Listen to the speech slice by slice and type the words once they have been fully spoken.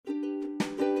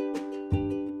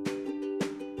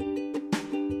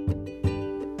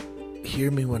hear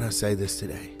me when I say this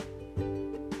today.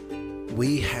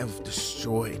 We have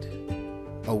destroyed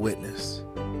a witness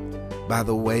by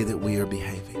the way that we are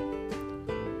behaving.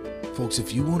 Folks,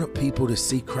 if you want people to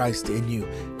see Christ in you,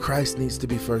 Christ needs to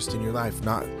be first in your life,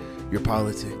 not your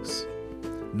politics,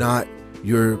 not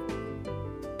your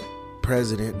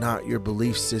president, not your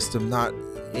belief system, not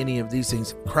any of these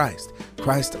things.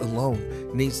 Christ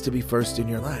alone needs to be first in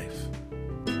your life.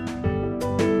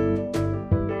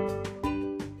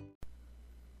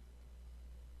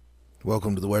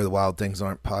 Welcome to the Where the Wild Things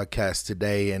Aren't podcast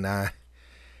today, and I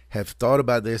have thought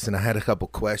about this, and I had a couple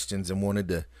questions and wanted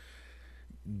to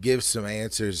give some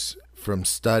answers from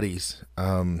studies,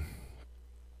 and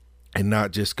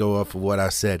not just go off of what I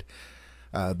said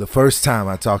the first time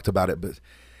I talked about it. But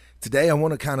today I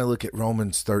want to kind of look at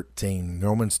Romans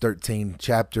 13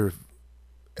 chapter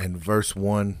and verse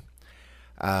 1.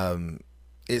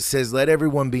 It says, "Let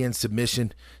everyone be in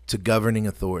submission to governing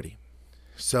authority."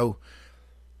 So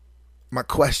my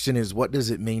question is, what does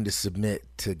it mean to submit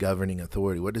to governing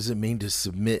authority? What does it mean to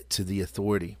submit to the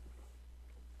authority?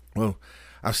 Well,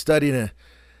 I've studied and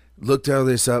looked all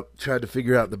this up, tried to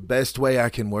figure out the best way I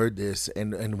can word this.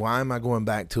 And why am I going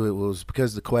back to it? Well, it was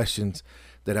because the questions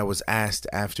that I was asked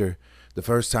after the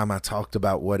first time I talked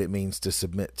about what it means to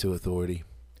submit to authority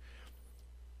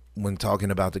when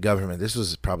talking about the government. This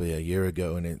was probably a year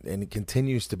ago, and it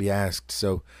continues to be asked.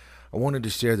 So I wanted to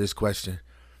share this question.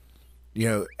 You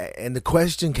know, and the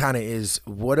question kind of is,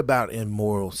 what about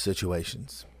immoral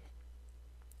situations?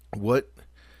 What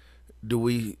are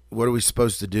we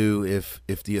supposed to do if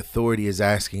the authority is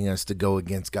asking us to go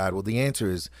against God? Well, the answer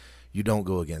is you don't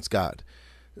go against God.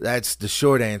 That's the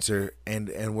short answer, and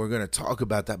we're going to talk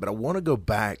about that. But I want to go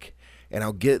back, and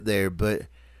I'll get there, but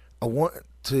I want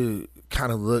to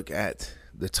kind of look at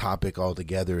the topic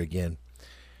altogether again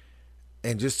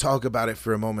and just talk about it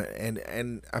for a moment.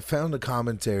 And I found a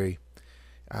commentary.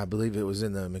 I believe it was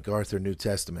in the MacArthur New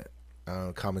Testament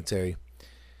commentary,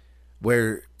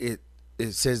 where it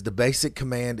says the basic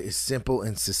command is simple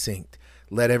and succinct.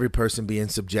 Let every person be in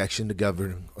subjection to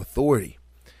governing authority.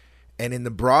 And in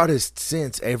the broadest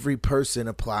sense, every person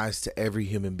applies to every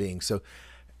human being. So,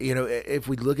 you know, if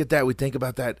we look at that, we think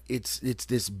about that, it's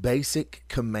this basic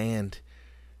command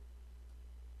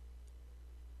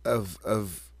of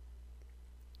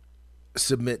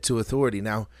submit to authority.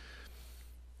 Now,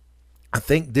 I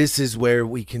think this is where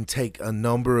we can take a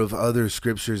number of other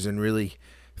scriptures and really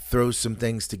throw some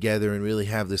things together and really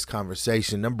have this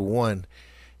conversation. Number one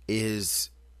is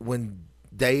when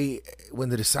the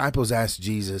disciples asked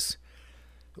Jesus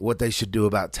what they should do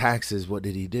about taxes, what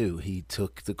did he do? He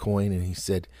took the coin and he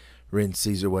said, "Rend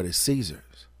Caesar what is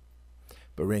Caesar's,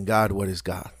 but rend God what is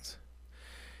God's."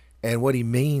 And what he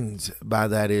means by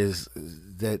that is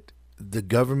that the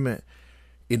government,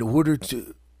 in order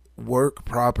to work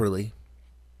properly,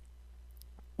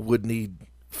 would need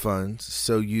funds.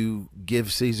 So you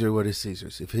give Caesar what is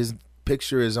Caesar's. If his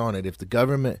picture is on it, if the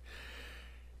government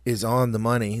is on the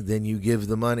money, then you give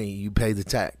the money, you pay the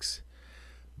tax.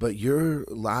 But your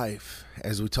life,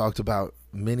 as we talked about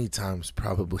many times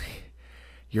probably,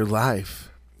 your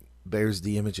life bears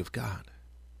the image of God.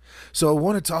 So I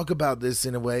want to talk about this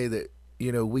in a way that,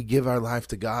 you know, we give our life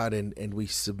to God and we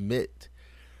submit.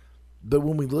 But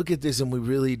when we look at this and we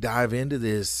really dive into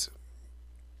this,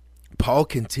 Paul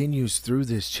continues through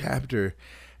this chapter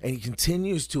and he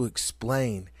continues to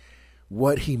explain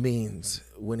what he means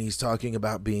when he's talking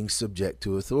about being subject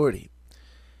to authority.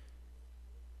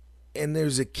 And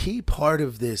there's a key part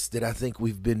of this that I think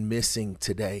we've been missing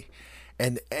today.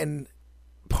 And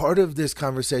part of this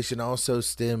conversation also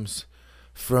stems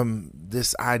from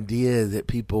this idea that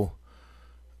people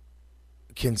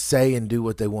can say and do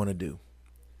what they want to do.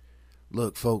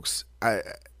 Look, folks,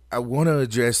 I want to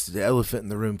address the elephant in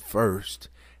the room first,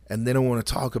 and then I want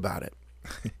to talk about it.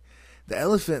 The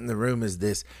elephant in the room is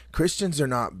this: Christians are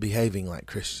not behaving like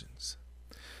Christians.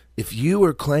 If you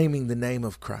are claiming the name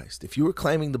of Christ, if you are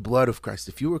claiming the blood of Christ,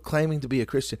 if you are claiming to be a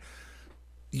Christian,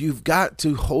 you've got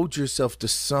to hold yourself to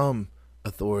some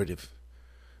authoritative,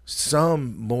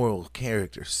 some moral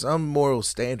character, some moral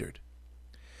standard.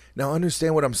 Now,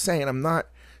 understand what I'm saying. I'm not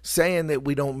saying that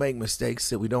we don't make mistakes,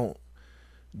 that we don't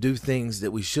do things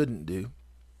that we shouldn't do.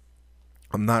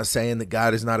 I'm not saying that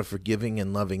God is not a forgiving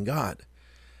and loving God.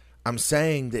 I'm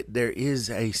saying that there is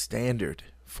a standard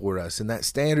for us, and that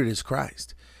standard is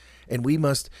Christ. And we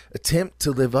must attempt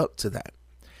to live up to that.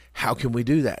 How can we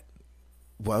do that?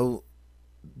 Well,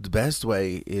 the best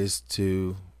way is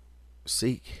to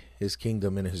seek his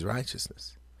kingdom and his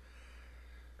righteousness.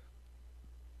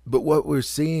 But what we're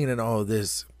seeing in all of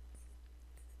this,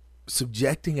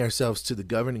 subjecting ourselves to the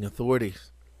governing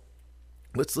authorities,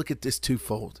 Let's look at this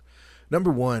twofold.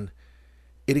 Number one,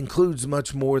 it includes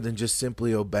much more than just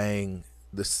simply obeying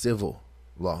the civil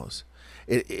laws.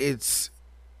 It's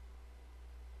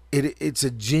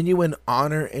a genuine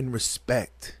honor and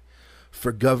respect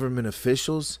for government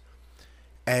officials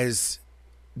as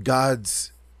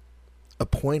God's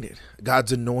appointed,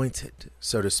 God's anointed,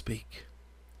 so to speak.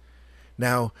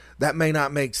 Now, that may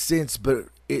not make sense, but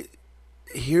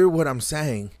hear what I'm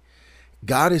saying.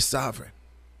 God is sovereign.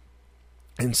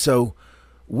 And so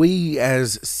we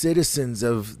as citizens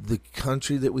of the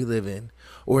country that we live in,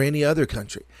 or any other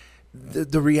country,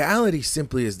 the reality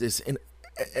simply is this. And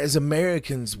as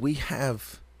Americans, we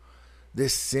have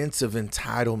this sense of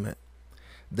entitlement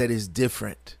that is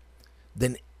different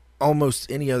than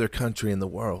almost any other country in the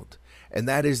world. And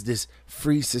that is this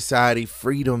free society,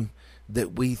 freedom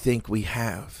that we think we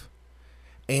have.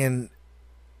 And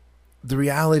the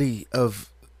reality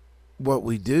of what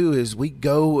we do is we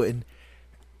go and,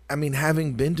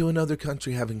 having been to another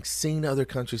country, having seen other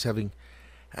countries,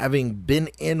 having been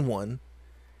in one,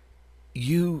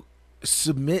 you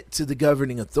submit to the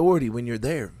governing authority when you're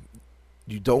there.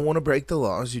 You don't want to break the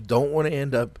laws. You don't want to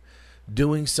end up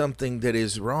doing something that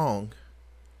is wrong.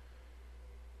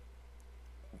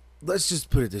 Let's just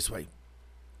put it this way.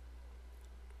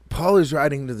 Paul is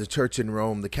writing to the church in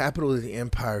Rome, the capital of the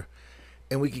empire,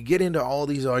 and we could get into all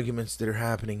these arguments that are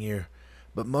happening here,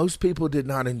 but most people did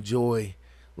not enjoy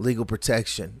legal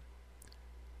protection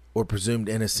or presumed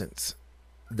innocence.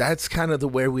 That's kind of the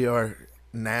where we are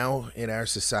now in our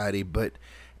society, but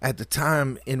at the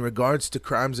time, in regards to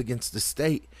crimes against the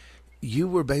state, you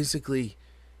were basically,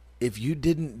 if you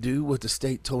didn't do what the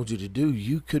state told you to do,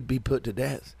 you could be put to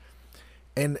death.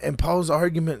 And Paul's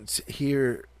arguments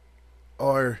here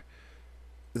are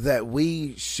that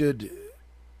we should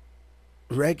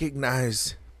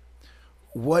recognize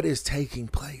what is taking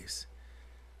place.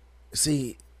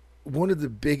 See, one of the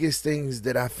biggest things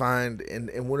that I find,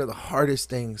 and one of the hardest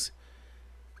things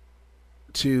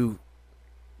to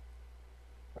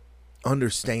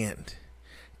understand,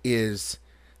 is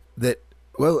that,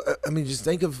 just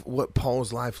think of what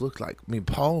Paul's life looked like.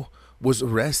 Paul was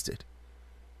arrested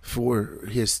for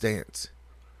his stance.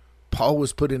 Paul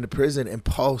was put into prison, and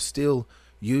Paul still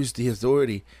used the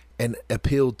authority and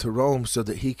appealed to Rome so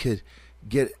that he could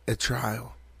get a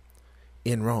trial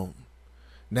in Rome.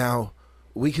 Now,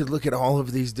 we could look at all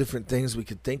of these different things. We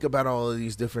could think about all of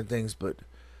these different things,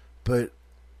 but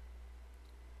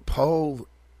Paul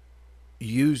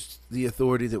used the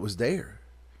authority that was there.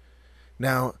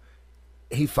 Now,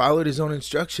 he followed his own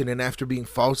instruction, and after being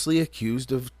falsely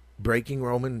accused of breaking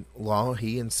Roman law,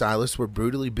 he and Silas were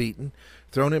brutally beaten,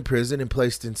 thrown in prison, and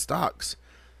placed in stocks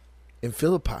in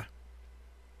Philippi.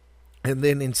 And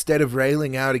then, instead of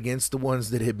railing out against the ones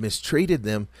that had mistreated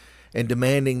them and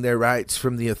demanding their rights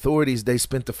from the authorities, they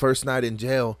spent the first night in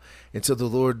jail until the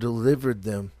Lord delivered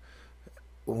them.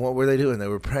 What were they doing? They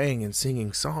were praying and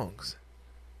singing songs.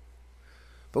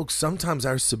 Folks, sometimes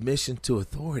our submission to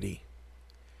authority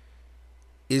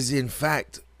is in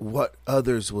fact what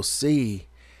others will see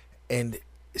and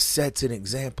sets an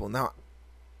example. Now,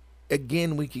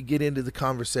 again, we could get into the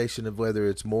conversation of whether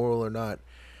it's moral or not,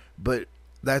 but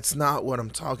that's not what I'm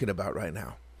talking about right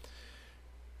now.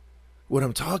 What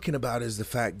I'm talking about is the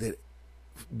fact that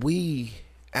we,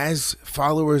 as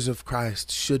followers of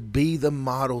Christ, should be the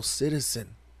model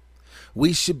citizen.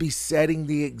 We should be setting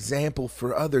the example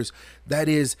for others. That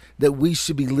is, that we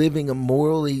should be living a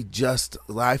morally just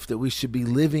life, that we should be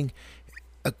living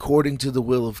according to the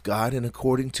will of God and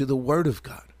according to the Word of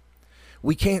God.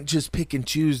 We can't just pick and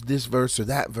choose this verse or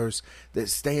that verse that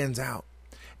stands out.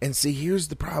 And see, here's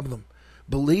the problem.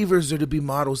 Believers are to be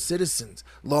model citizens,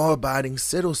 law-abiding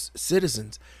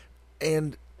citizens,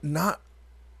 and not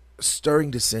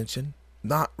stirring dissension,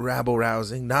 not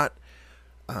rabble-rousing, not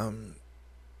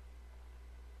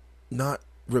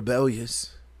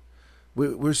rebellious.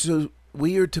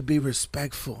 We are to be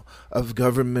respectful of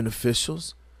government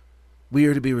officials. We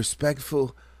are to be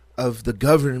respectful of the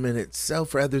government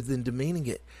itself rather than demeaning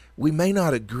it. We may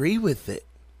not agree with it,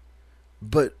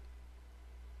 but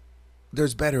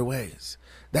there's better ways.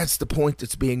 That's the point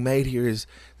that's being made here, is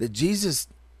that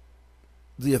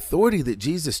the authority that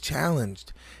Jesus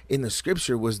challenged in the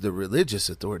scripture was the religious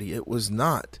authority. It was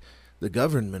not the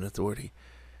government authority.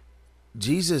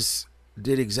 Jesus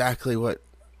did exactly what,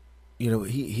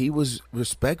 he was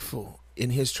respectful in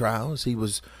his trials. He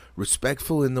was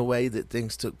respectful in the way that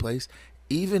things took place.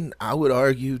 Even, I would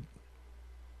argue,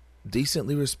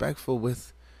 decently respectful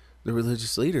with the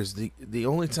religious leaders. The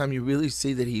only time you really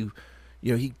see that he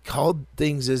called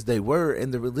things as they were,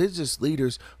 and the religious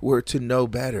leaders were to know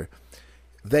better.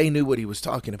 They knew what he was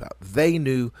talking about. They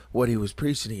knew what he was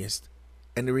preaching against.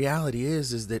 And the reality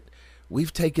is that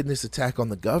we've taken this attack on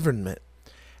the government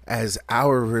as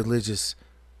our religious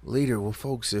leader. Well,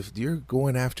 folks, if you're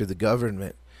going after the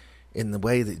government in the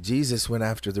way that Jesus went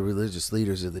after the religious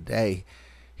leaders of the day,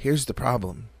 here's the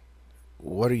problem.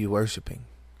 What are you worshiping?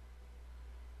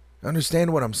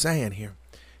 Understand what I'm saying here.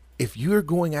 If you're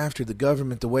going after the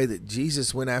government the way that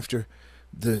Jesus went after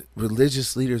the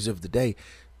religious leaders of the day,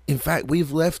 in fact,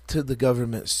 we've left to the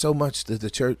government so much that the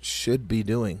church should be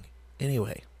doing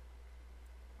anyway.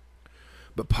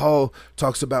 But Paul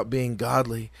talks about being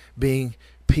godly, being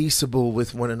peaceable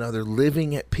with one another,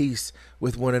 living at peace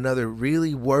with one another,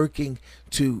 really working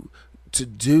to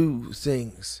do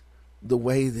things the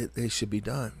way that they should be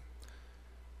done.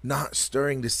 Not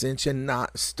stirring dissension,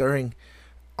 not stirring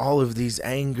all of these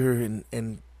anger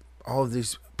and all of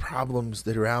these problems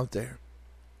that are out there.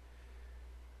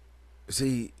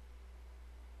 See,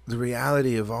 the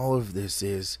reality of all of this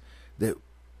is that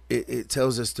it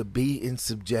tells us to be in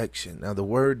subjection. Now, the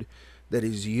word that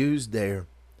is used there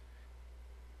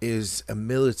is a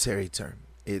military term.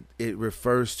 It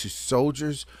refers to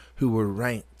soldiers who were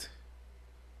ranked.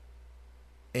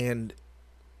 And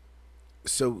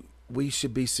so we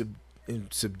should be in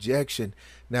subjection.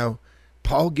 Now,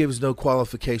 Paul gives no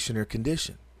qualification or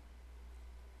condition.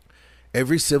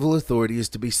 Every civil authority is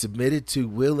to be submitted to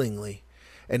willingly.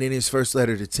 And in his first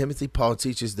letter to Timothy, Paul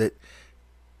teaches that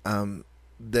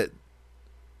that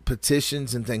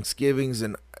petitions and thanksgivings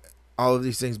and all of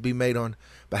these things be made on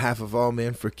behalf of all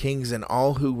men, for kings and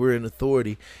all who were in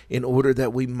authority, in order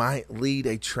that we might lead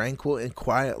a tranquil and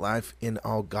quiet life in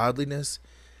all godliness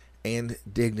and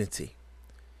dignity.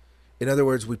 In other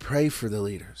words, we pray for the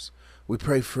leaders. We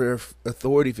pray for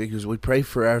authority figures. We pray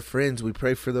for our friends. We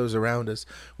pray for those around us.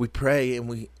 We pray and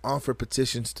we offer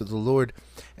petitions to the Lord,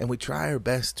 and we try our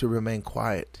best to remain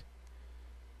quiet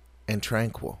and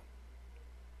tranquil.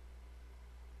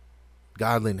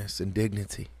 Godliness and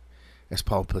dignity, as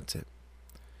Paul puts it.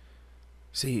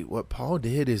 See, what Paul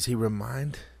did is he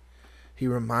reminds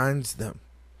them.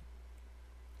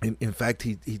 In fact,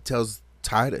 he tells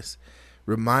Titus,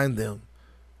 remind them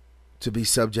to be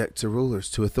subject to rulers,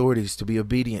 to authorities, to be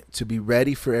obedient, to be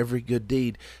ready for every good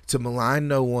deed, to malign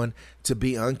no one, to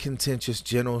be uncontentious,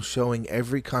 gentle, showing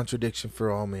every contradiction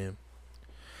for all men.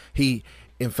 He,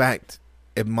 in fact,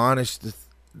 admonished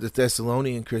the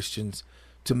Thessalonian Christians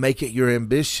to make it your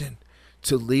ambition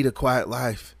to lead a quiet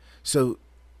life. So,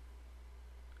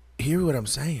 hear what I'm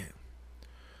saying.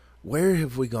 Where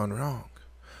have we gone wrong?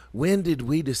 When did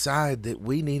we decide that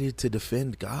we needed to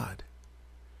defend God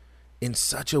in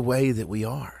such a way that we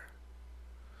are?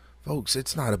 Folks,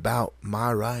 it's not about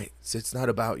my rights. It's not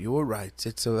about your rights.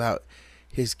 It's about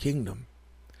his kingdom.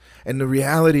 And the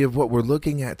reality of what we're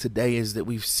looking at today is that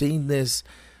we've seen this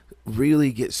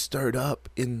really get stirred up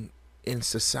in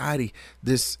society,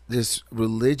 this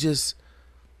religious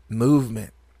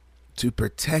movement to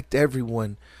protect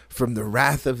everyone from the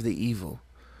wrath of the evil.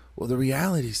 Well, the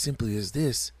reality simply is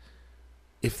this: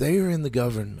 if they are in the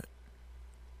government,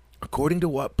 according to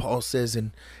what Paul says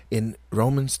in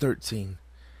Romans 13,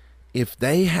 if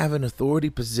they have an authority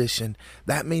position,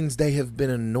 that means they have been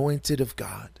anointed of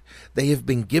God. They have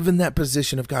been given that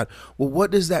position of God. Well,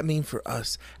 what does that mean for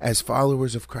us as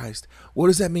followers of Christ? What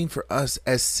does that mean for us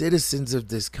as citizens of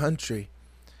this country?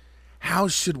 How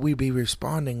should we be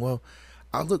responding? Well,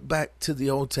 I'll look back to the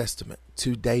Old Testament,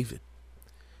 to David.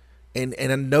 And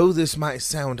I know this might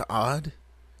sound odd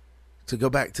to go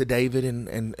back to David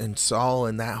and Saul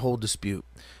and that whole dispute,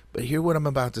 but hear what I'm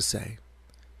about to say.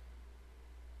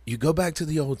 You go back to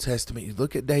the Old Testament, you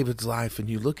look at David's life, and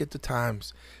you look at the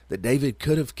times that David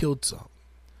could have killed Saul.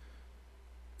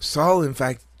 Saul, in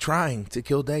fact, trying to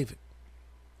kill David.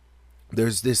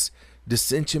 There's this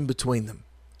dissension between them.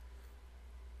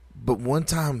 But one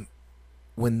time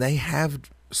when they have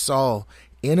Saul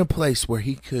in a place where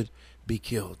he could be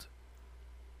killed,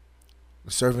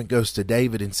 the servant goes to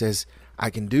David and says, I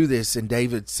can do this. And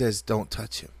David says, don't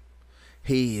touch him.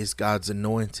 He is God's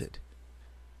anointed,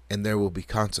 and there will be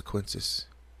consequences.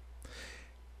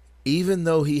 Even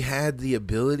though he had the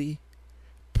ability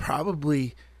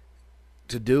probably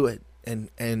to do it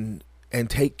and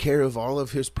take care of all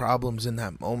of his problems in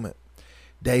that moment,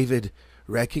 David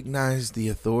recognized the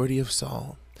authority of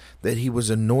Saul, that he was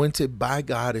anointed by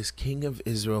God as king of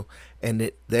Israel, and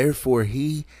that therefore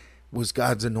he was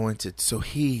God's anointed. So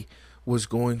he was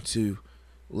going to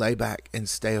lay back and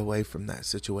stay away from that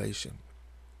situation.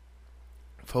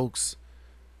 Folks,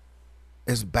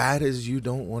 as bad as you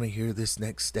don't want to hear this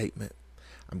next statement,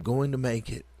 I'm going to make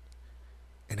it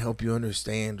and help you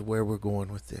understand where we're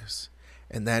going with this.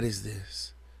 And that is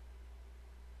this: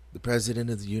 The President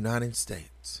of the United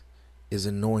States is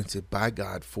anointed by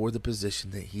God for the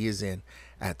position that he is in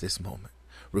at this moment.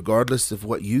 Regardless of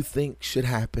what you think should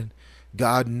happen,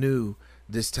 God knew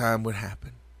this time would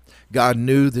happen. God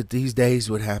knew that these days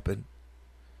would happen.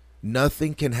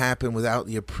 Nothing can happen without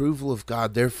the approval of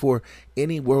God. Therefore,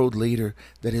 any world leader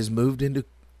that has moved into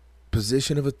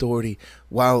position of authority,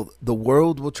 while the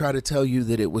world will try to tell you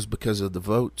that it was because of the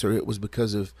votes or it was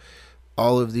because of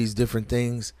all of these different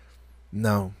things,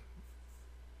 no,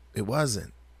 it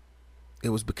wasn't. It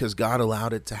was because God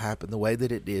allowed it to happen the way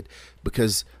that it did,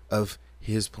 because of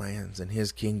his plans and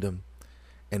his kingdom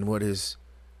and what is,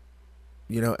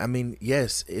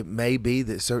 yes, it may be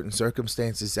that certain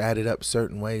circumstances added up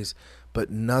certain ways,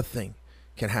 but nothing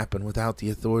can happen without the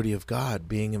authority of God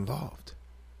being involved.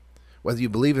 Whether you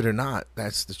believe it or not,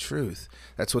 that's the truth.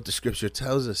 That's what the scripture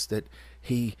tells us, that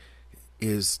he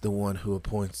is the one who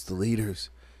appoints the leaders.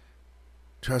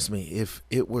 Trust me, if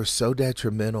it were so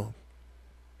detrimental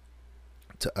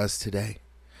to us today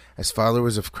as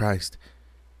followers of Christ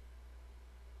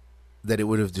that it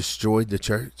would have destroyed the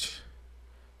church,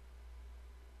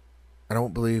 I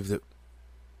don't believe that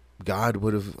God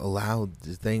would have allowed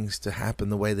the things to happen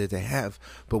the way that they have.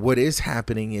 But what is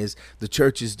happening is the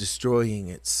church is destroying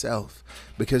itself,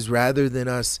 because rather than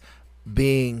us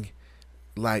being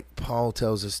like Paul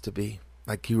tells us to be,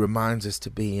 like he reminds us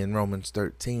to be in Romans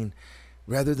 13,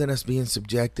 rather than us being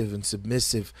subjective and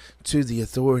submissive to the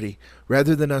authority,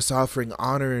 rather than us offering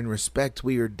honor and respect,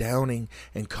 we are downing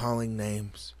and calling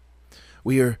names.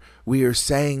 We are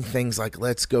saying things like,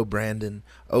 "Let's go, Brandon,"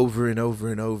 over and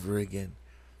over and over again.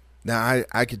 Now,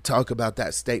 I could talk about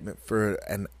that statement for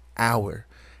an hour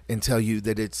and tell you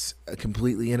that it's a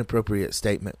completely inappropriate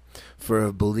statement for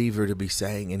a believer to be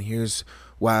saying. And here's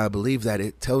why I believe that.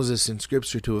 It tells us in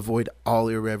Scripture to avoid all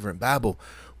irreverent babble.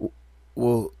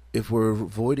 Well, if we're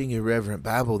avoiding irreverent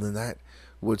babble, then that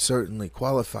would certainly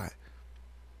qualify.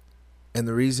 And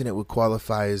the reason it would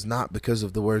qualify is not because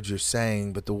of the words you're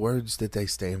saying, but the words that they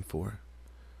stand for.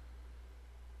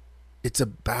 It's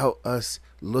about us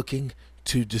looking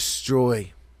to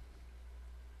destroy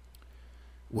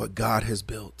what God has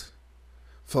built.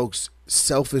 Folks,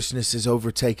 selfishness has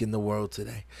overtaken the world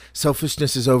today.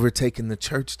 Selfishness has overtaken the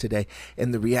church today.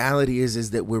 And the reality is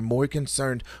that we're more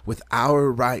concerned with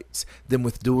our rights than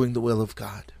with doing the will of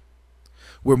God.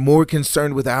 We're more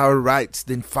concerned with our rights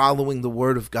than following the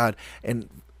word of God. And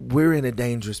we're in a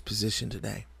dangerous position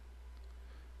today.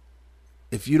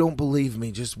 If you don't believe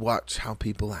me, just watch how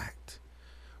people act.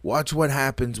 Watch what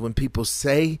happens when people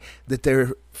say that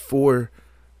they're for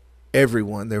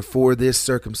everyone. They're for this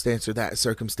circumstance or that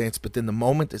circumstance. But then the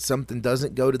moment that something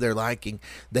doesn't go to their liking,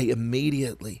 they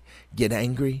immediately get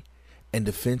angry and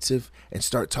defensive and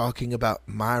start talking about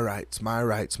my rights,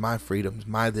 my freedoms,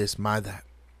 my this, my that.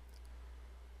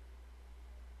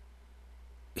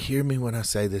 Hear me when I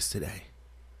say this today.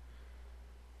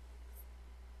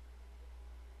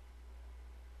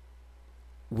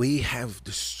 We have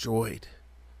destroyed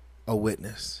a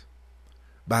witness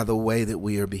by the way that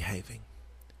we are behaving.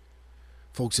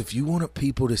 Folks, if you want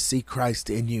people to see Christ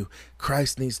in you,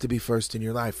 Christ needs to be first in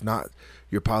your life, not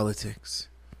your politics,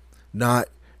 not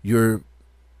your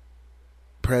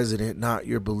president, not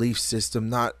your belief system,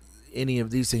 not any of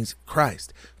these things.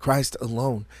 Christ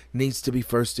alone needs to be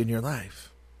first in your life.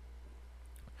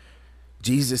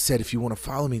 Jesus said, if you want to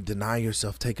follow me, deny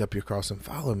yourself, take up your cross and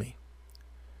follow me.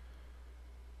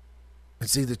 And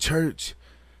see, the church,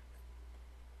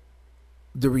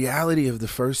 the reality of the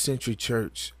first century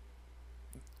church,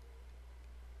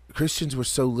 Christians were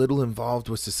so little involved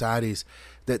with societies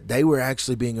that they were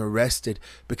actually being arrested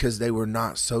because they were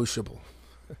not sociable.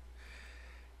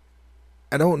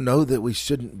 I don't know that we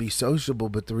shouldn't be sociable,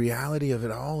 but the reality of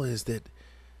it all is that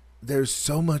there's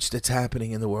so much that's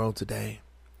happening in the world today.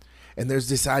 And there's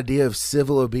this idea of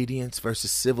civil obedience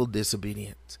versus civil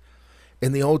disobedience.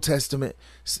 In the Old Testament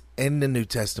and the New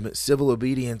Testament, civil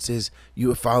obedience is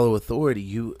you follow authority,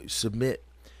 you submit,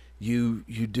 you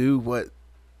do what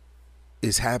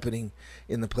is happening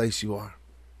in the place you are.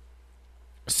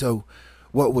 So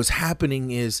what was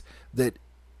happening is that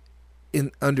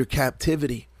under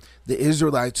captivity, the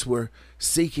Israelites were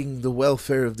seeking the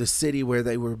welfare of the city where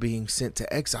they were being sent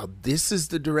to exile. This is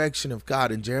the direction of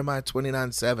God. In Jeremiah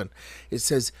 29:7, it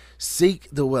says, seek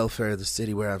the welfare of the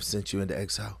city where I've sent you into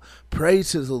exile. Pray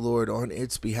to the Lord on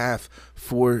its behalf,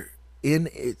 for in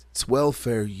its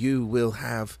welfare you will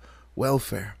have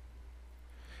welfare.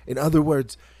 In other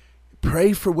words,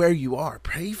 pray for where you are.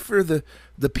 Pray for the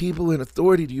people in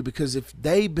authority to you, because if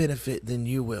they benefit, then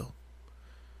you will.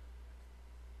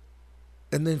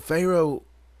 And then Pharaoh,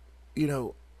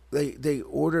 they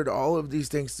ordered all of these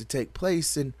things to take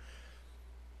place. And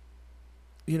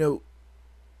you know,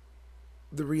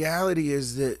 the reality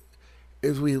is that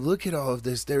as we look at all of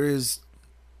this, there's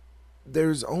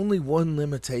only one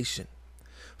limitation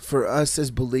for us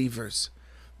as believers,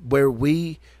 where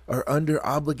we are under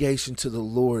obligation to the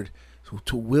Lord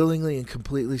to willingly and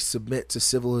completely submit to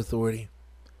civil authority,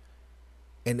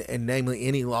 and namely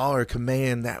any law or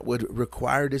command that would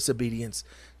require disobedience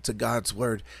to God's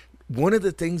word. One of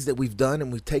the things that we've done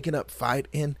and we've taken up fight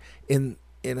in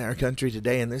our country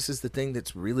today, and this is the thing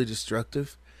that's really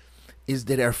destructive, is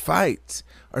that our fights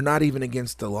are not even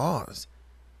against the laws.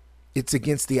 It's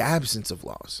against the absence of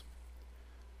laws.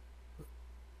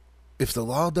 If the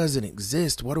law doesn't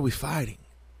exist, what are we fighting?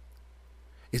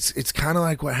 It's kind of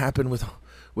like what happened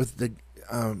with the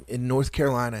in North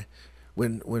Carolina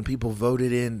when people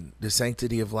voted in the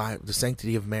sanctity of life, the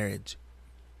sanctity of marriage,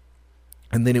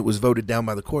 and then it was voted down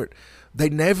by the court. They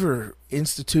never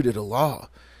instituted a law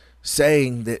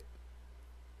saying that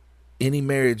any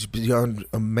marriage beyond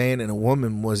a man and a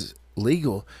woman was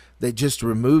legal. They just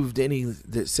removed any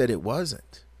that said it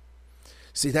wasn't.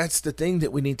 See, that's the thing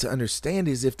that we need to understand,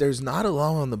 is if there's not a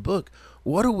law on the book,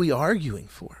 what are we arguing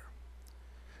for?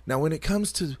 Now, when it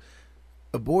comes to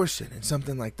abortion and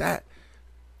something like that,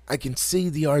 I can see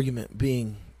the argument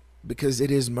being, because it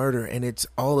is murder, and it's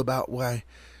all about why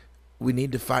we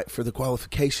need to fight for the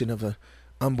qualification of an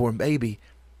unborn baby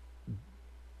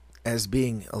as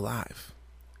being alive.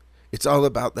 It's all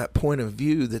about that point of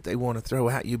view that they want to throw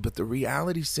at you. But the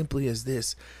reality simply is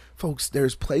this, folks,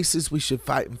 there's places we should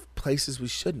fight and places we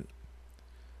shouldn't.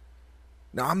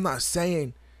 Now, I'm not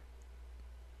saying,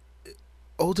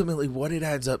 ultimately what it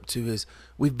adds up to is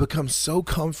we've become so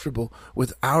comfortable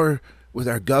with our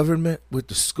government, with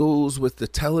the schools, with the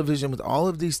television, with all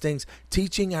of these things,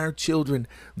 teaching our children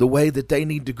the way that they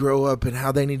need to grow up and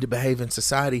how they need to behave in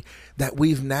society, that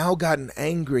we've now gotten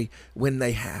angry when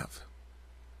they have.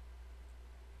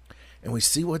 And we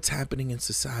see what's happening in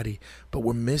society, but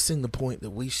we're missing the point that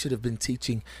we should have been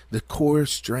teaching the core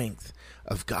strength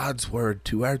of God's word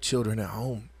to our children at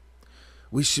home.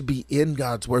 We should be in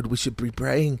God's word. We should be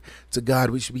praying to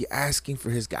God. We should be asking for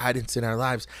his guidance in our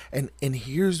lives. And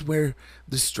here's where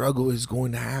the struggle is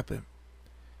going to happen.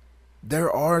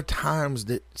 There are times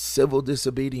that civil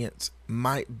disobedience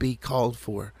might be called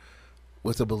for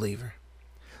with a believer.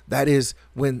 That is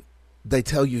when they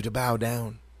tell you to bow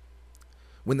down.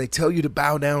 When they tell you to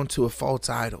bow down to a false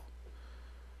idol,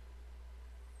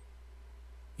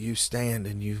 you stand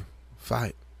and you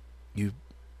fight. You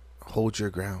hold your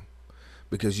ground,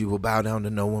 because you will bow down to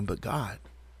no one but God.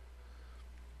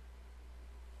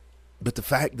 But the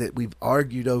fact that we've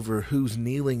argued over who's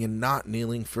kneeling and not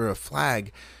kneeling for a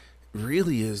flag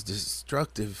really is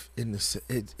destructive.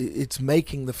 It's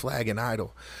making the flag an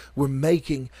idol. We're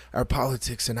making our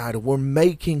politics an idol. We're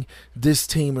making this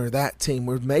team or that team.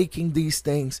 We're making these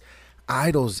things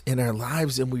idols in our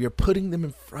lives, and we are putting them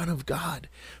in front of God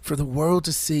for the world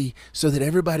to see, so that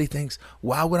everybody thinks,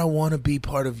 why would I want to be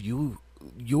part of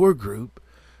your group?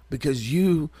 Because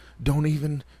you don't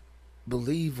even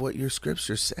believe what your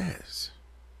scripture says.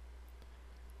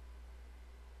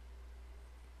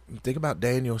 Think about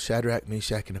Daniel, Shadrach,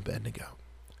 Meshach, and Abednego.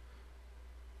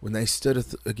 When they stood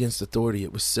against authority,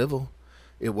 it was civil.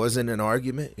 It wasn't an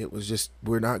argument. It was just,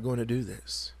 we're not going to do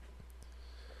this.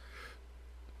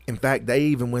 In fact, they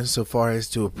even went so far as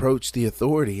to approach the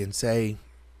authority and say,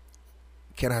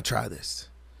 can I try this?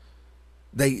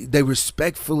 They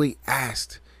respectfully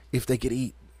asked if they could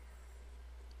eat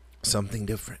something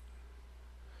different.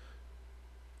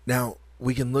 Now,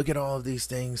 we can look at all of these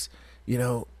things,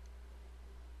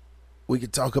 we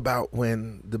could talk about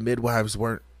when the midwives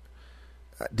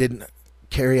didn't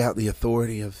carry out the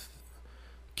authority of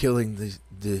killing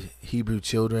the Hebrew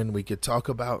children. We could talk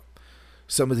about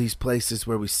some of these places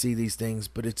where we see these things,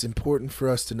 but it's important for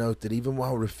us to note that even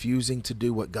while refusing to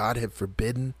do what God had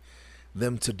forbidden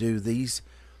them to do, these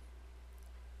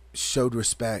showed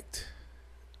respect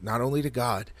not only to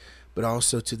God, but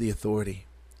also to the authority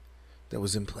that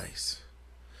was in place.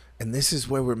 And this is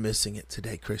where we're missing it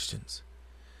today, Christians.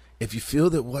 If you feel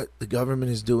that what the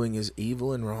government is doing is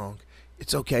evil and wrong,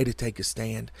 it's okay to take a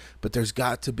stand, but there's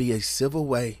got to be a civil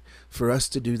way for us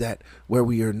to do that, where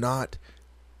we are not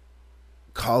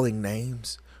calling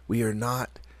names, we are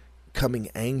not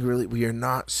coming angrily, we are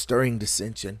not stirring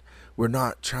dissension, we're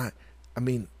not trying.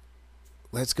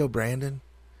 Let's go, Brandon.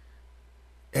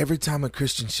 Every time a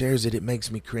Christian shares it, it makes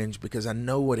me cringe, because I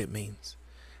know what it means,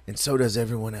 and so does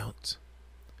everyone else.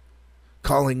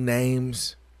 Calling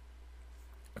names,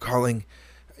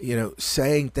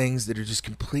 saying things that are just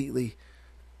completely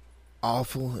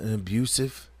awful and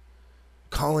abusive,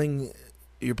 calling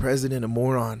your president a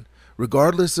moron,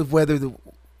 regardless of whether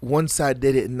one side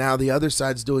did it and now the other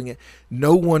side's doing it.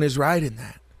 No one is right in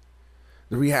that.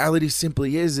 The reality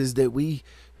simply is that we,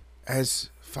 as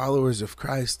followers of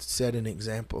Christ, set an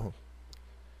example.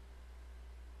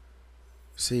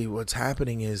 See, what's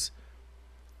happening is,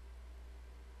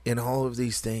 in all of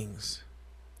these things,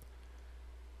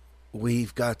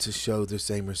 we've got to show the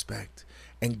same respect.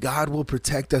 And God will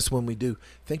protect us when we do.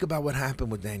 Think about what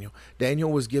happened with Daniel.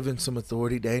 Daniel was given some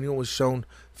authority. Daniel was shown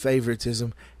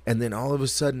favoritism. And then all of a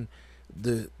sudden,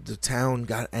 the town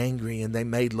got angry and they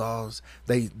made laws.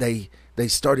 They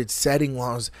started setting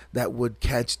laws that would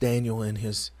catch Daniel in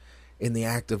the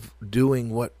act of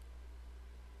doing what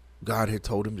God had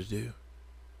told him to do.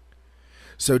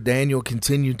 So Daniel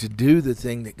continued to do the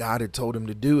thing that God had told him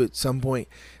to do. At some point,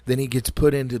 then he gets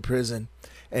put into prison.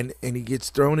 And he gets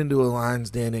thrown into a lion's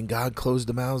den, and God closed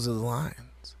the mouths of the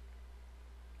lions.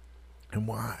 And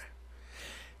why?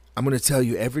 I'm going to tell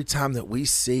you, every time that we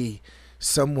see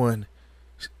someone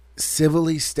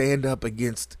civilly stand up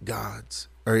against gods,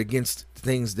 or against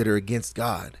things that are against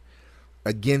God,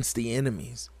 against the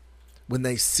enemies, when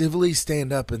they civilly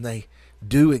stand up and they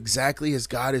do exactly as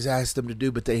God has asked them to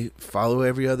do, but they follow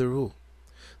every other rule,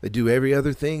 they do every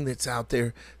other thing that's out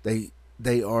there,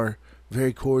 they are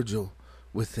very cordial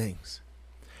with things.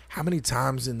 How many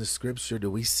times in the scripture do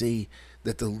we see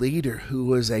that the leader, who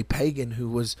was a pagan, who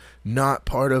was not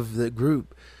part of the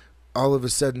group, all of a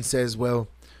sudden says, well,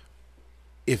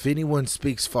 if anyone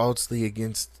speaks falsely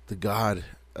against the God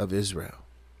of Israel?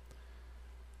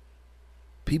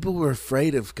 People were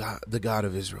afraid of God, the God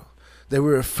of Israel. They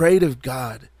were afraid of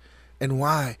God. And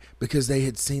why? Because they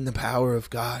had seen the power of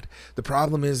God. The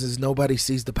problem is nobody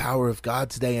sees the power of God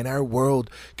today, and our world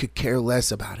could care less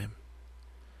about him.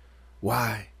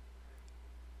 Why?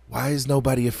 Why is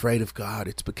nobody afraid of God?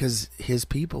 It's because his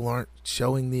people aren't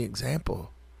showing the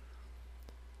example.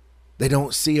 They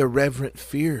don't see a reverent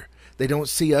fear. They don't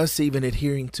see us even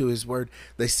adhering to his word.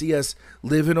 They see us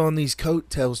living on these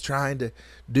coattails, trying to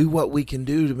do what we can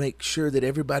do to make sure that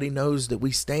everybody knows that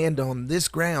we stand on this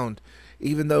ground,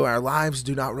 even though our lives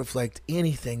do not reflect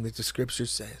anything that the scripture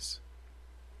says.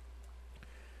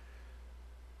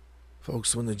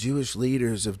 Folks, when the Jewish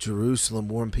leaders of Jerusalem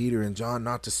warned Peter and John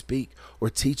not to speak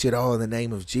or teach at all in the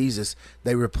name of Jesus,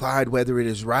 they replied, whether it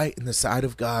is right in the sight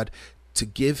of God to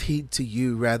give heed to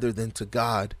you rather than to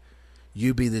God,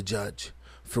 you be the judge.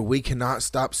 For we cannot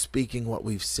stop speaking what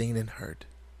we've seen and heard.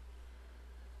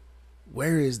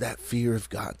 Where is that fear of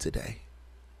God today?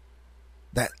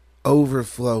 That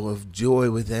overflow of joy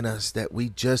within us that we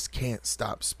just can't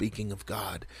stop speaking of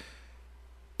God.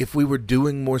 If we were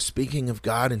doing more speaking of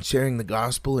God and sharing the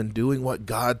gospel and doing what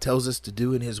God tells us to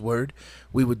do in his word,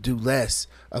 we would do less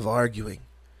of arguing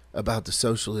about the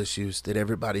social issues that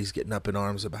everybody's getting up in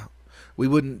arms about. We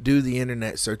wouldn't do the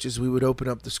internet searches. We would open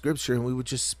up the scripture and we would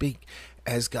just speak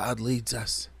as God leads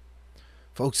us.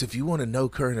 Folks, if you want to know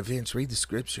current events, read the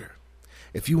scripture.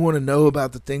 If you want to know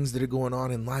about the things that are going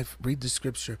on in life, read the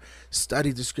scripture.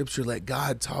 Study the scripture. Let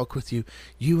God talk with you.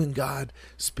 You and God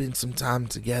spend some time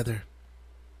together.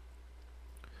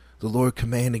 The Lord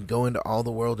commanded, go into all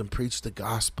the world and preach the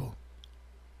gospel.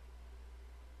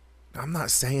 I'm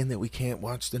not saying that we can't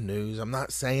watch the news. I'm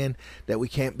not saying that we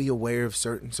can't be aware of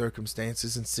certain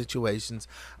circumstances and situations.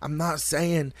 I'm not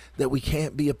saying that we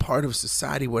can't be a part of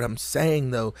society. What I'm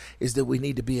saying, though, is that we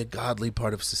need to be a godly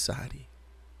part of society.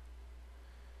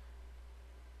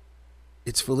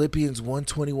 It's Philippians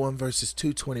 1:21 verses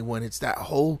 2:21. It's that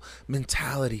whole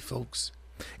mentality, folks.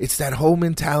 It's that whole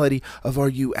mentality of, are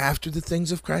you after the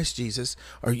things of Christ Jesus?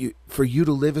 Are you for you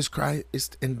to live as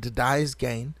Christ and to die as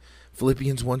gain?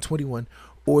 Philippians 1:21.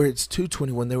 Or it's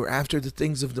 2:21. They were after the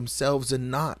things of themselves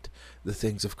and not the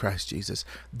things of Christ Jesus.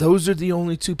 Those are the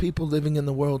only two people living in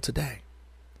the world today.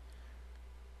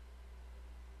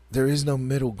 There is no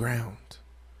middle ground.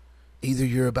 Either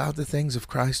you're about the things of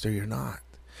Christ or you're not.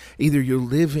 Either you're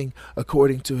living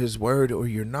according to his word or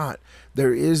you're not.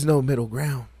 There is no middle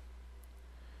ground.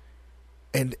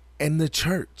 And the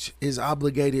church is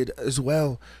obligated as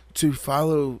well to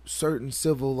follow certain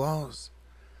civil laws,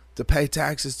 to pay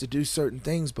taxes, to do certain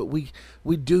things. But we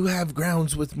do have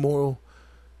grounds with moral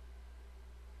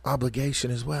obligation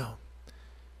as well.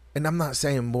 And I'm not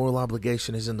saying moral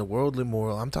obligation is in the worldly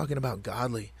moral. I'm talking about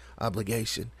godly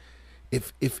obligation.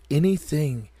 If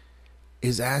anything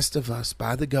is asked of us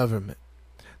by the government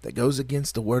that goes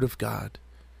against the word of God,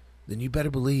 then you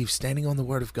better believe standing on the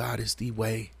word of God is the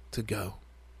way to go.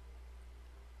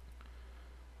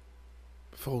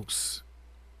 Folks,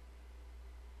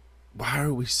 why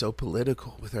are we so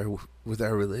political with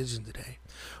our religion today?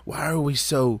 Why are we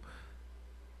so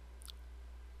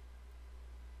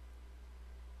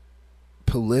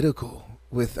political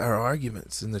with our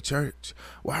arguments in the church?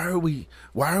 Why are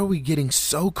we getting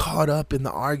so caught up in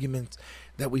the arguments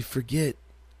that we forget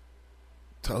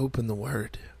to open the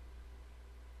Word?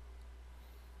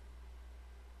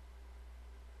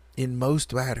 In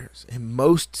most matters, in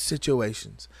most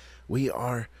situations, we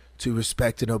are to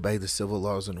respect and obey the civil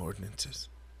laws and ordinances.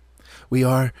 We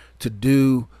are to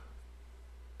do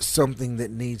something that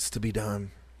needs to be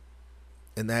done,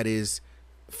 and that is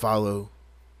follow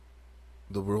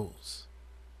the rules.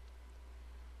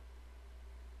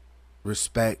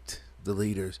 Respect the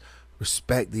leaders.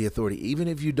 Respect the authority. Even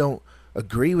if you don't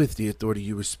agree with the authority,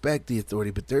 you respect the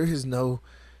authority, but there is no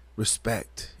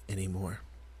respect anymore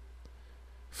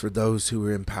for those who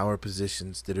are in power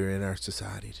positions that are in our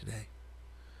society today.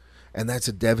 And that's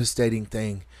a devastating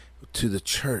thing to the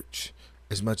church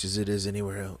as much as it is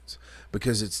anywhere else,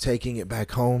 because it's taking it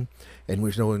back home, and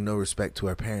we're showing no respect to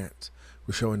our parents.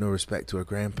 We're showing no respect to our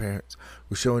grandparents.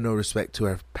 We're showing no respect to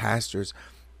our pastors.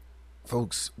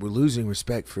 Folks, we're losing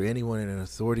respect for anyone in an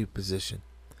authority position,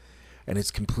 and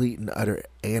it's complete and utter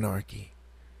anarchy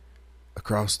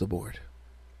across the board.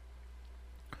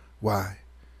 Why?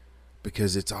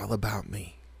 Because it's all about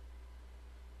me.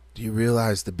 Do you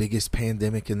realize the biggest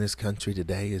pandemic in this country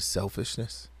today is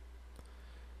selfishness?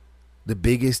 The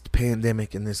biggest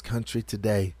pandemic in this country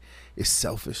today is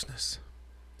selfishness.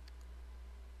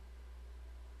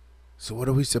 So what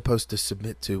are we supposed to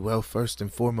submit to? Well, first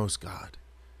and foremost, God.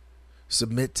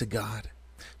 Submit to God.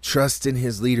 Trust in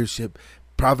His leadership.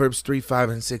 Proverbs 3, 5,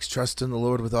 and 6. Trust in the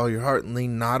Lord with all your heart and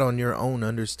lean not on your own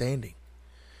understanding.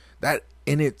 That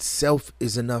in itself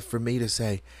is enough for me to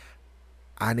say,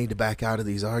 I need to back out of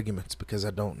these arguments because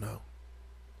I don't know.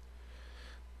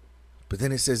 But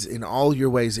then it says, in all your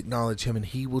ways acknowledge Him and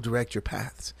He will direct your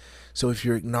paths. So if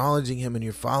you're acknowledging Him and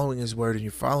you're following His word and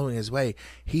you're following His way,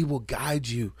 He will guide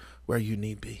you where you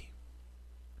need be.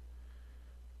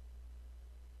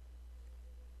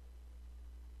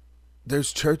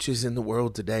 There's churches in the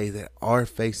world today that are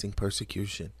facing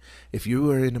persecution. If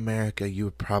you are in America, you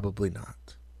are probably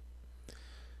not.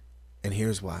 And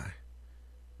here's why.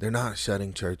 They're not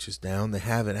shutting churches down. They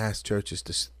haven't asked churches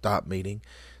to stop meeting.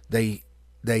 They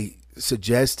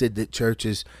suggested that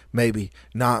churches maybe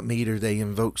not meet, or they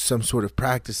invoke some sort of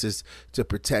practices to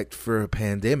protect for a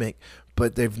pandemic,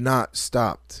 but they've not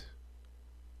stopped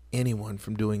anyone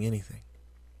from doing anything.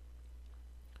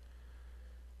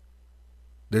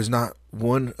 There's not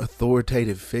one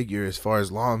authoritative figure as far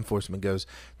as law enforcement goes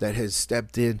that has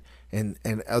stepped in, and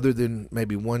other than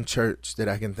maybe one church that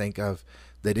I can think of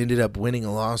that ended up winning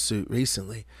a lawsuit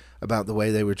recently about the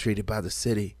way they were treated by the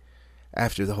city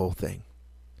after the whole thing.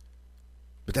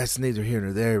 But that's neither here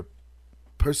nor there.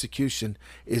 Persecution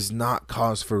is not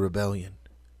cause for rebellion.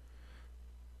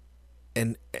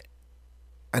 And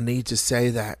I need to say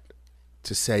that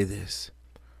to say this.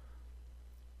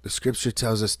 The scripture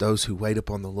tells us those who wait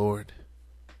upon the Lord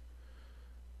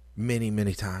many,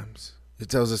 many times. It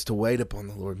tells us to wait upon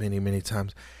the Lord many, many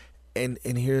times. And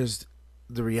here's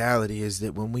the reality, is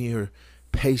that when we are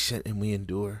patient and we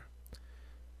endure,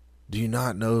 do you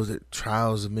not know that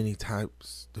trials of many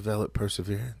types develop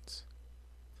perseverance?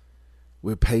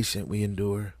 We're patient, we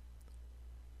endure.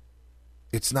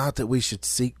 It's not that we should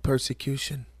seek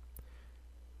persecution.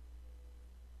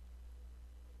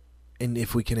 And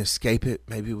if we can escape it,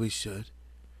 maybe we should.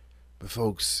 But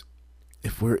folks,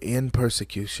 if we're in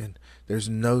persecution, there's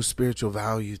no spiritual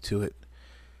value to it.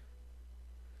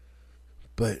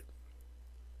 But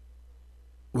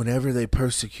whenever they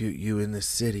persecute you in this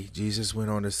city, Jesus went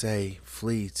on to say,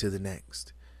 flee to the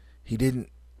next. He didn't,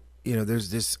 there's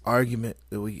this argument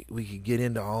that we could get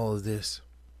into all of this.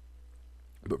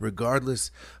 But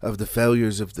regardless of the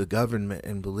failures of the government,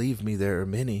 and believe me, there are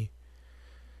many,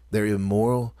 they're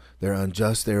immoral, they're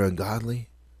unjust, they're ungodly.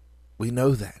 We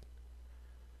know that.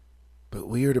 But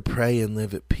we are to pray and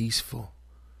live a peaceful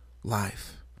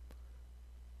life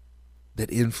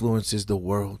that influences the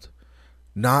world,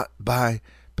 not by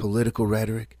political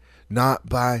rhetoric, not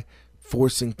by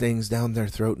forcing things down their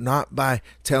throat, not by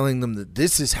telling them that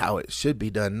this is how it should be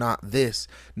done, not this,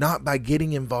 not by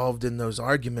getting involved in those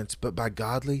arguments, but by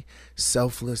godly,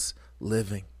 selfless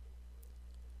living.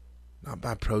 Not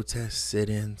by protests,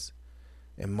 sit-ins,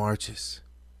 and marches.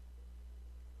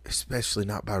 Especially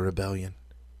not by rebellion.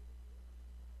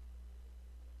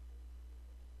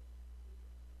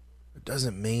 It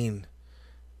doesn't mean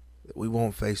that we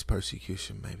won't face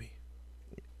persecution, maybe.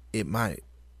 It might.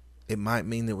 It might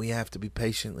mean that we have to be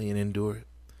patiently and endure it.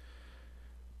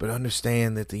 But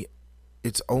understand that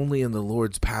it's only in the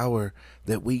Lord's power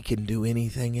that we can do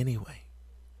anything anyway.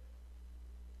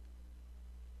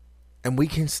 And we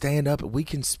can stand up and we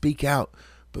can speak out.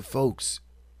 But folks,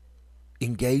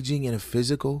 engaging in a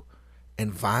physical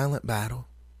and violent battle,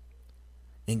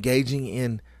 engaging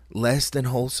in less than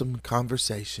wholesome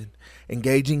conversation,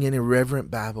 engaging in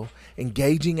irreverent babble,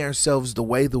 engaging ourselves the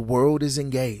way the world is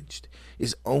engaged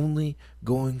is only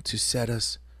going to set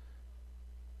us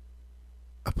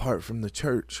apart from the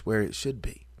church where it should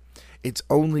be. It's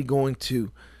only going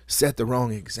to set the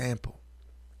wrong example.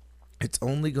 It's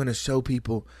only going to show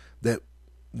people that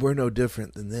we're no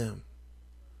different than them.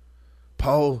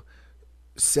 Paul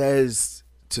says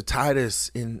to Titus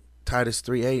in Titus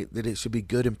 3:8 that it should be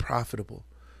good and profitable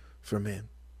for men.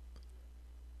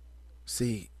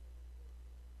 See,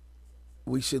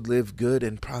 we should live good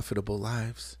and profitable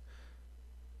lives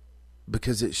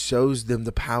because it shows them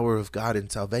the power of God in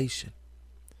salvation.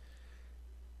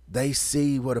 They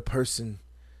see what a person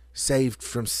saved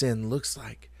from sin looks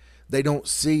like. They don't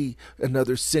see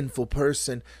another sinful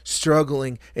person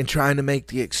struggling and trying to make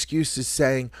the excuses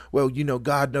saying, well,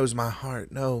 God knows my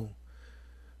heart. No,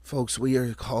 folks, we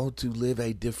are called to live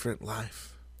a different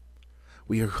life.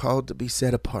 We are called to be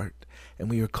set apart, and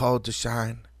we are called to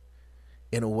shine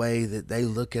in a way that they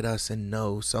look at us and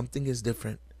know something is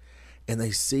different, and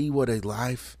they see what a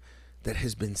life that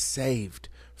has been saved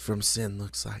from sin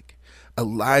looks like. A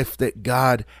life that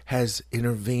God has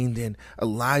intervened in, a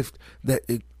life that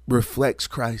it reflects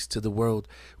Christ to the world.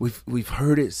 We've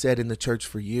heard it said in the church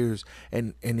for years,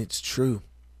 and it's true.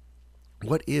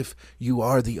 What if you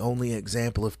are the only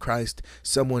example of Christ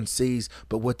someone sees,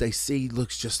 but what they see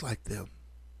looks just like them?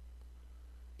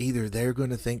 Either they're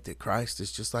going to think that Christ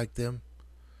is just like them,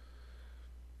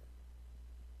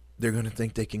 they're going to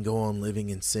think they can go on living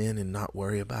in sin and not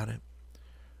worry about it,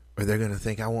 or they're going to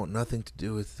think, I want nothing to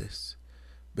do with this,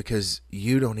 because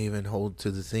you don't even hold to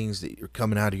the things that are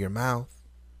coming out of your mouth.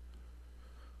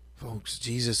 Folks,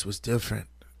 Jesus was different.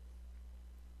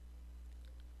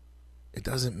 It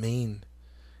doesn't mean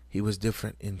he was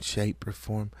different in shape or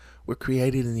form. We're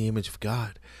created in the image of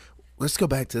God. Let's go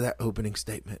back to that opening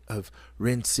statement of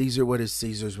rend Caesar what is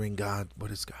Caesar's, rend God what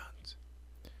is God's.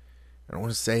 And I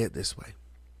want to say it this way.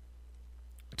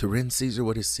 To rend Caesar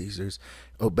what is Caesar's,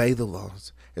 obey the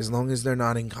laws. As long as they're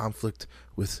not in conflict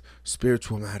with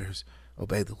spiritual matters,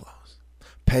 obey the laws.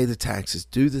 Pay the taxes.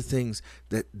 Do the things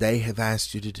that they have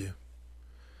asked you to do,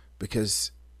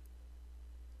 because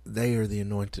they are the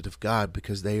anointed of God,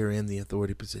 because they are in the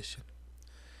authority position.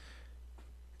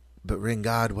 But rend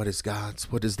God what is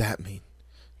God's. What does that mean?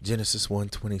 Genesis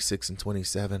 1:26 and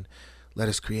 27. Let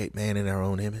us create man in our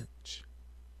own image.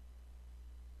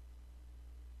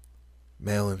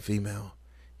 Male and female,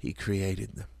 he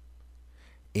created them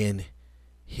in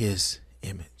his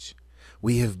image.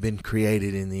 We have been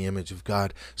created in the image of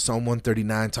God. Psalm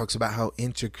 139 talks about how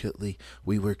intricately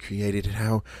we were created and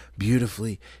how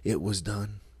beautifully it was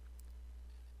done.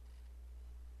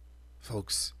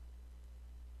 Folks,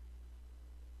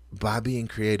 by being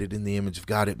created in the image of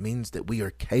God, it means that we are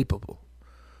capable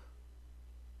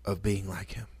of being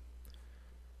like him.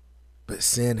 But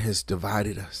sin has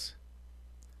divided us.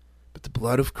 But the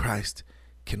blood of Christ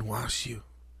can wash you,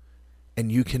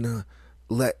 and you can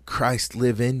let Christ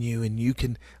live in you, and you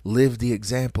can live the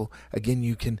example. Again,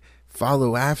 you can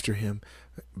follow after him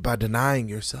by denying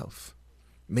yourself,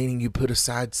 meaning you put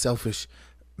aside selfish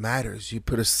matters. You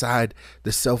put aside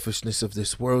the selfishness of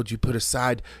this world. You put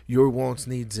aside your wants,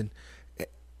 needs, and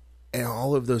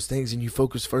all of those things, and you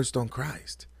focus first on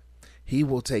Christ. He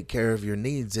will take care of your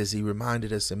needs, as he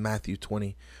reminded us in Matthew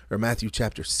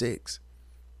chapter 6.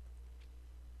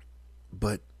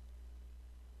 But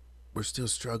we're still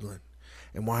struggling.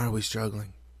 And why are we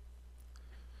struggling?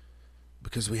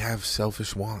 Because we have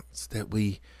selfish wants that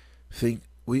we think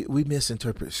we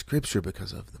misinterpret Scripture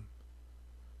because of them.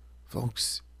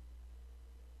 Folks,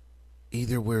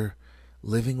 either we're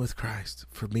living with Christ.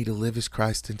 For me to live as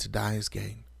Christ and to die as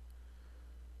gain.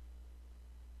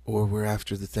 Or we're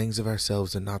after the things of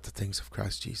ourselves and not the things of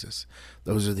Christ Jesus.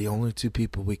 Those are the only two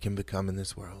people we can become in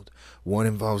this world. One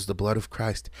involves the blood of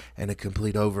Christ and a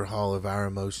complete overhaul of our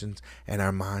emotions and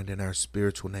our mind and our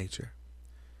spiritual nature.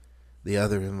 The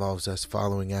other involves us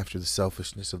following after the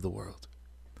selfishness of the world.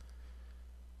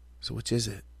 So which is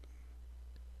it?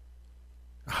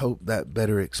 I hope that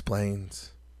better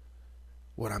explains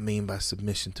what I mean by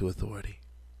submission to authority.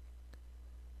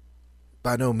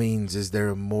 By no means is there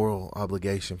a moral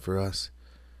obligation for us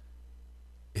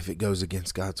if it goes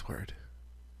against God's word.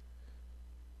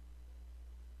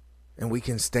 And we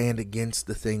can stand against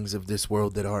the things of this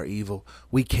world that are evil.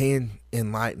 We can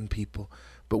enlighten people,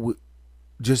 but we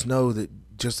just know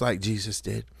that just like Jesus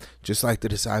did, just like the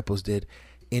disciples did,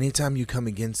 anytime you come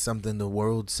against something the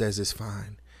world says is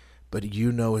fine, but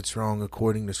you know it's wrong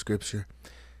according to Scripture,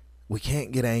 we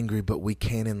can't get angry, but we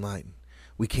can enlighten.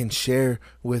 We can share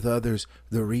with others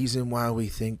the reason why we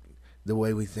think the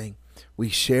way we think. We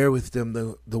share with them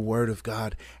the Word of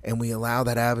God, and we allow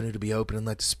that avenue to be open and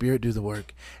let the Spirit do the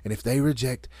work. And if they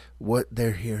reject what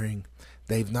they're hearing,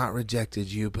 they've not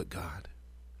rejected you but God.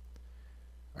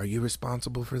 Are you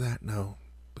responsible for that? No,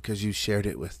 because you shared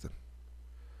it with them.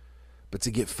 But to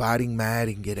get fighting mad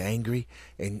and get angry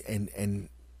and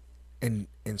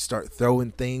start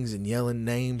throwing things and yelling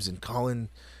names and calling,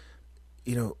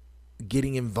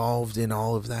 getting involved in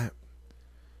all of that,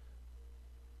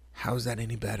 how is that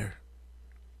any better?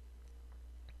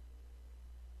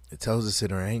 It tells us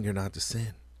in our anger not to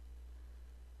sin.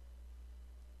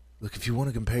 Look, if you want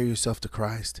to compare yourself to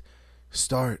Christ,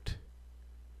 start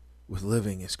with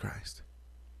living as Christ.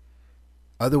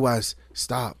 Otherwise,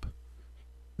 stop.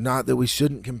 Not that we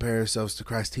shouldn't compare ourselves to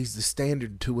Christ. He's the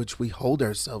standard to which we hold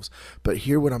ourselves. But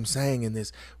hear what I'm saying in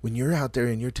this. When you're out there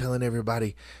and you're telling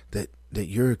everybody that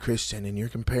you're a Christian and you're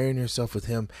comparing yourself with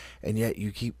Him, and yet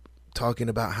you keep talking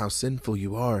about how sinful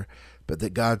you are, but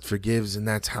that God forgives and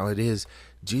that's how it is.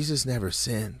 Jesus never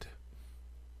sinned.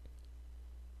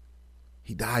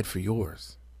 He died for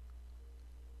yours.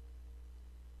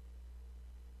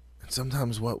 And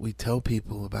sometimes what we tell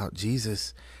people about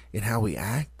Jesus and how we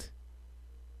act,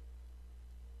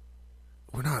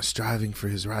 we're not striving for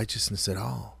His righteousness at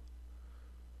all.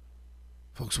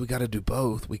 Folks, we got to do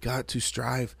both. We got to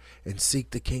strive and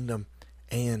seek the kingdom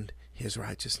and His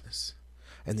righteousness.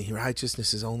 And the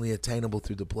righteousness is only attainable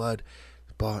through the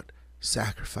blood-bought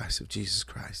sacrifice of Jesus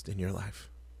Christ in your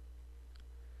life.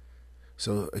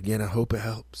 So again, I hope it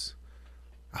helps.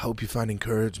 I hope you find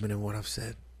encouragement in what I've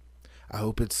said. I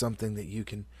hope it's something that you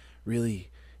can really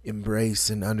embrace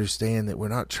and understand, that we're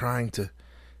not trying to,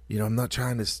 I'm not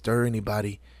trying to stir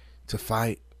anybody to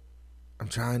fight. I'm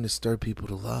trying to stir people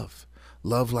to love.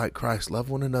 Love like Christ. Love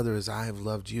one another as I have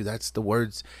loved you. That's the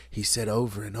words He said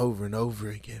over and over and over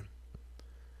again.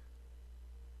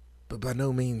 But by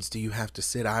no means do you have to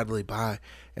sit idly by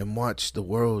and watch the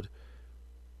world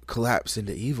collapse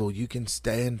into evil. You can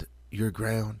stand your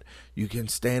ground. You can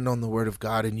stand on the Word of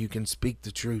God, and you can speak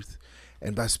the truth.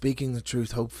 And by speaking the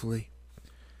truth, hopefully,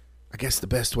 I guess the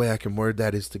best way I can word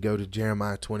that is to go to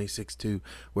Jeremiah 26:2,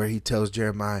 where He tells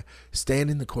Jeremiah, stand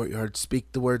in the courtyard,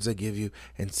 speak the words I give you,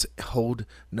 and hold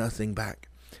nothing back.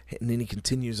 And then He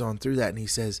continues on through that, and He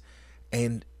says,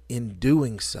 and in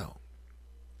doing so,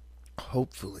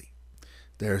 hopefully,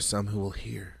 there are some who will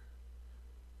hear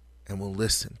and will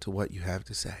listen to what you have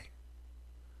to say.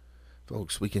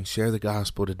 Folks, we can share the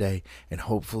gospel today, and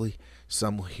hopefully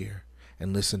some will hear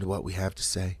and listen to what we have to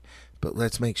say. But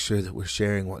let's make sure that we're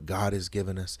sharing what God has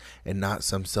given us, and not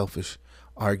some selfish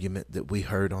argument that we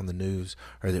heard on the news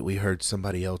or that we heard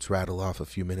somebody else rattle off a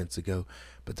few minutes ago,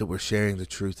 but that we're sharing the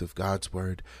truth of God's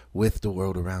Word with the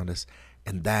world around us.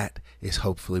 And that is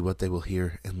hopefully what they will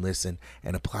hear and listen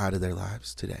and apply to their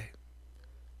lives today.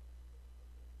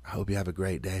 I hope you have a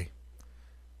great day.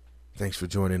 Thanks for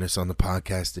joining us on the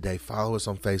podcast today. Follow us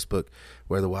on Facebook,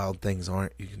 Where the Wild Things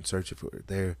Aren't. You can search for it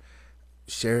there.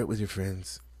 Share it with your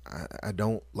friends. I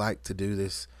don't like to do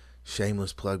this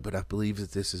shameless plug, but I believe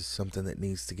that this is something that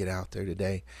needs to get out there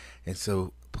today. And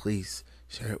so please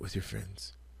share it with your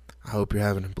friends. I hope you're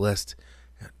having a blessed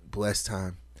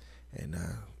time. And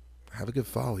have a good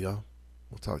fall, y'all.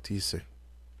 We'll talk to you soon.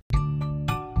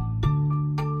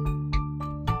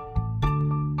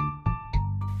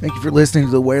 Thank you for listening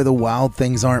to the Where the Wild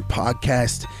Things Aren't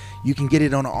podcast. You can get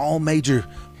it on all major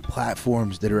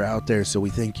platforms that are out there. So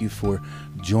we thank you for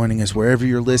joining us wherever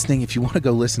you're listening. If you want to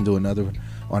go listen to another one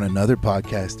on another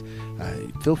podcast,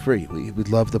 feel free. We'd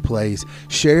love the plays.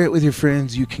 Share it with your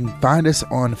friends. You can find us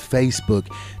on Facebook,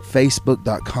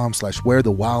 facebook.com/Where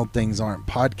the Wild Things Aren't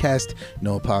podcast.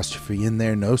 No apostrophe in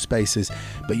there, no spaces.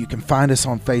 But you can find us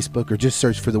on Facebook, or just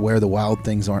search for the Where the Wild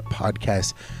Things Aren't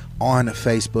podcast on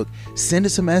Facebook. Send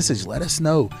us a message. Let us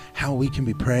know how we can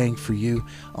be praying for you.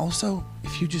 Also,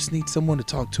 if you just need someone to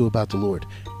talk to about the Lord,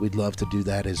 we'd love to do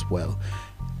that as well.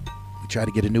 We try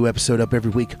to get a new episode up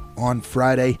every week on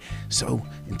Friday. So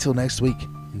until next week,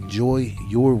 enjoy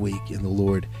your week in the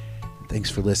Lord.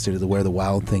 Thanks for listening to the Where the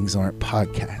Wild Things Aren't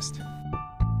podcast.